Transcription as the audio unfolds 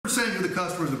of the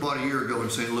customers that bought a year ago in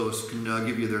St. Louis can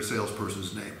give you their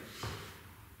salesperson's name?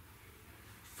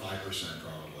 5%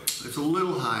 probably. It's a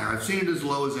little higher. I've seen it as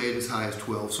low as 8, as high as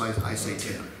 12, so I say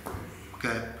 10.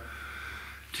 Okay?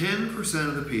 10%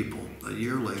 of the people a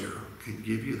year later can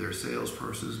give you their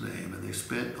salesperson's name, and they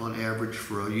spent on average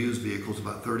for a used vehicle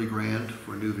about 30 grand,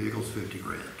 for a new vehicle 50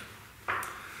 grand.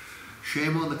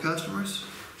 Shame on the customers?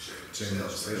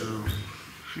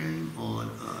 Shame on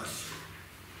us.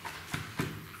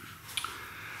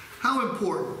 How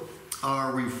important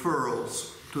are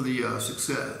referrals to the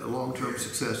the long-term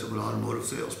success of an automotive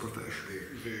sales profession?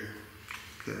 Very.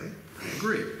 Okay, I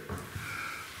agree.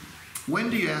 When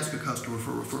do you ask a customer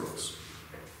for referrals?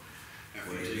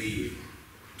 Before they leave.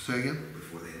 Say again?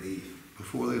 Before they leave.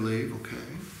 Before they leave, okay.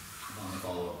 On a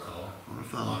follow-up call. On a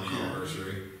follow-up call. On the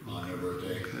anniversary. On their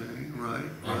birthday. Okay, right.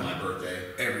 On my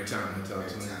birthday. Every time I talk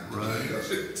to them. Right.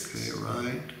 Okay,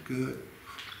 right. Good.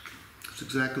 That's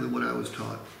exactly what I was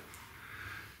taught.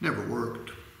 Never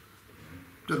worked.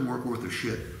 Doesn't work worth a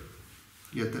shit.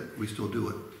 Yet that we still do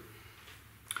it.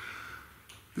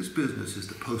 This business is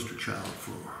the poster child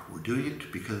for we're doing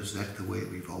it because that's the way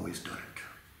we've always done it.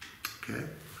 Okay?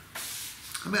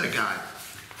 I met a guy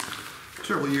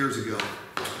several years ago,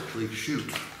 actually,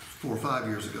 4 or 5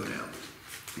 years ago now.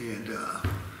 And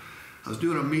I was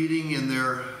doing a meeting in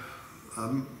their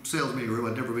sales meeting room.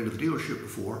 I'd never been to the dealership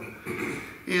before.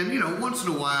 And, you know, once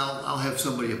in a while, I'll have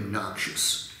somebody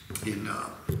obnoxious in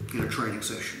a training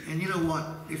session. And you know what?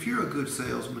 If you're a good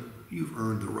salesman, you've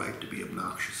earned the right to be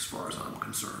obnoxious as far as I'm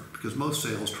concerned. Because most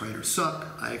sales trainers suck.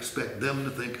 I expect them to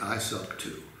think I suck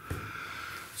too.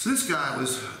 So this guy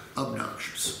was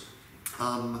obnoxious.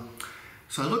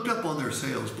 So I looked up on their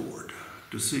sales board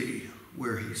to see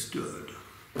where he stood.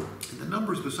 And the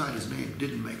numbers beside his name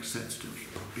didn't make sense to me.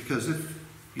 Because if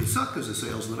you suck as a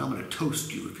salesman, I'm going to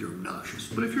toast you if you're obnoxious.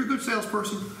 But if you're a good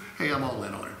salesperson, hey, I'm all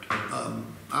in on it.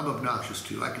 I'm obnoxious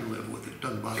too. I can live with it.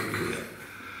 Doesn't bother me a bit.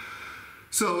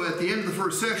 So at the end of the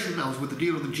first session, I was with the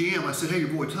dealer and the GM. I said, hey, your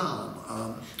boy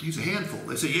Tom, he's a handful.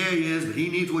 They said, yeah, he is, but he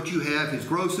needs what you have. His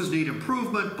grosses need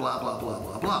improvement, blah, blah, blah,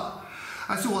 blah, blah.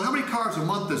 I said, well, how many cars a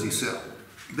month does he sell?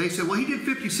 They said, well, he did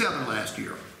 57 last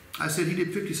year. I said, he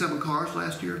did 57 cars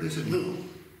last year? They said, no.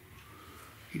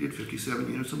 He did 57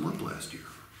 units a month last year.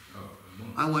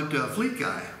 I went, fleet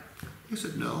guy. He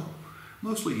said, no,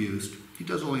 mostly used. He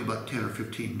does only about 10 or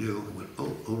 15 new. I went,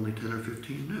 oh, only 10 or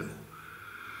 15 new.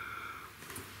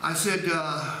 I said,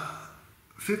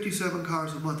 57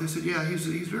 cars a month. They said, yeah, he's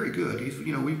very good.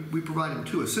 You know, we provide him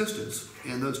 2 assistants,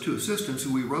 and those 2 assistants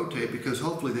who we rotate because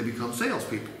hopefully they become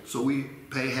salespeople. So we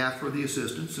pay half for the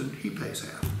assistants, and he pays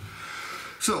half.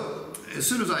 So as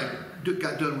soon as I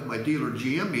got done with my dealer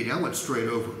GM meeting, I went straight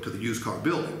over to the used car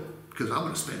building because I'm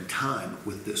going to spend time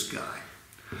with this guy.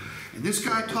 And this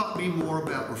guy taught me more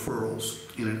about referrals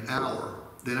in an hour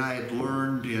than I had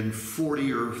learned in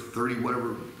 40 or 30,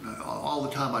 whatever, all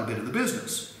the time I'd been in the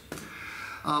business.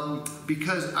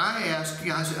 Because I asked,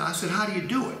 I said, how do you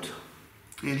do it?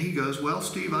 And he goes, well,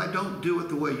 Steve, I don't do it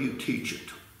the way you teach it.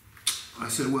 I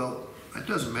said, well, that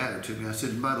doesn't matter to me. I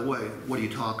said, and by the way, what are you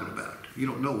talking about? You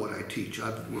don't know what I teach.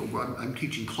 I'm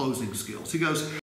teaching closing skills. He goes,